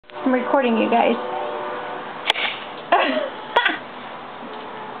I'm recording you guys.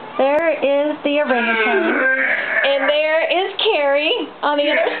 There is the orangutan. And there is Carrie on the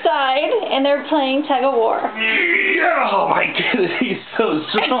other side, and they're playing tug of war. Oh my goodness, he's so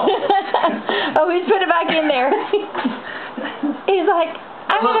strong. Oh, he's put it back in there. He's like,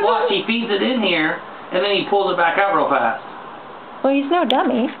 I'm Look, gonna watch, he feeds it in here, and then he pulls it back out real fast. Well, he's no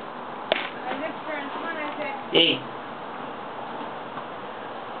dummy. Hey.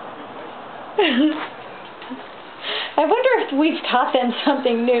 I wonder if we've taught them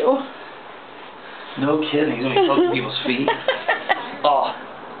something new. No kidding, he's going to be poking people's feet. Oh.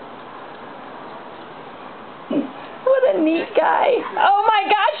 What a neat guy. Oh my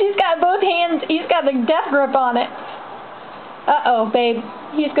gosh, he's got both hands. He's got the death grip on it. Uh-oh, babe.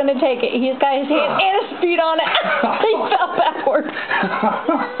 He's going to take it. He's got his hand and his feet on it. He fell backwards.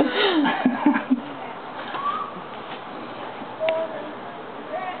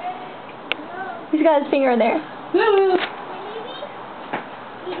 He's got his finger in there. Hey,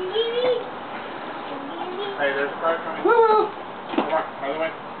 there's a car coming.